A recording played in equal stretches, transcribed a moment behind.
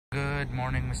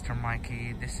morning, Mr.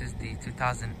 Mikey. This is the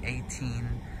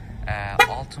 2018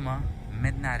 Altima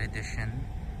Midnight Edition.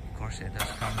 Of course, it does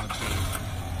come with the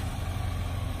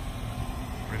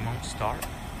remote start.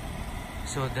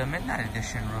 So the Midnight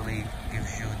Edition really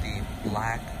gives you the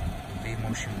black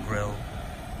V-motion grille.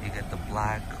 You get the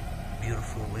black,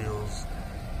 beautiful wheels.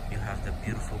 You have the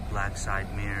beautiful black side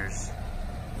mirrors.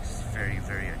 It's a very,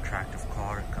 very attractive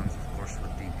car. It comes, of course,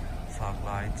 with the fog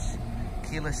lights.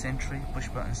 Keyless entry, push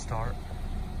button start.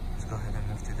 Let's go ahead and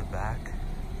move to the back.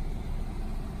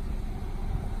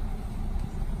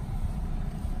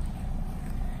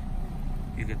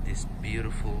 You get this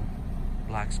beautiful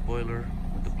black spoiler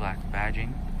with the black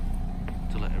badging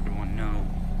to let everyone know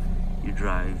you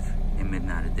drive a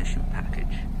Midnight Edition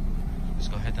package. Let's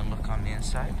go ahead and look on the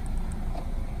inside.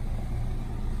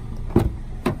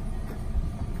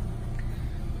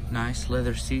 Nice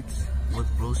leather seats with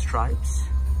blue stripes.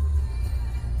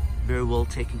 Very well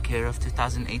taken care of.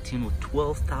 2018 with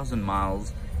 12,000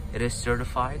 miles. It is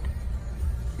certified.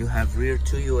 You have rear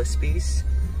 2 USBs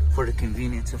for the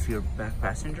convenience of your back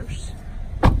passengers.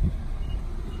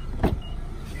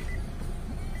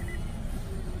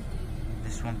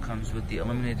 This one comes with the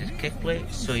illuminated kick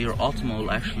plate, so your Altima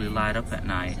will actually light up at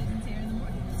night.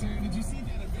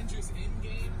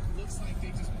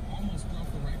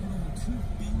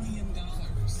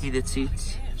 Heated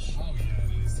seats,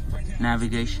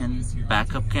 navigation,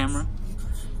 backup camera,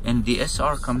 and the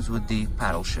SR comes with the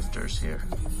paddle shifters here.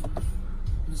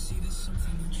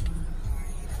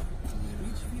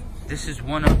 This is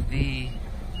one of the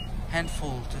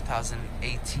handful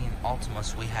 2018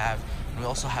 Altimas we have. We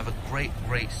also have a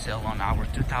great sale on our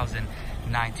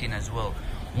 2019 as well.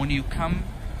 When you come,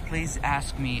 please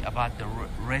ask me about the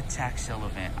red tax sale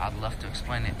event. I'd love to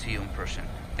explain it to you in person.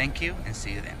 Thank you, and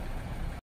see you then.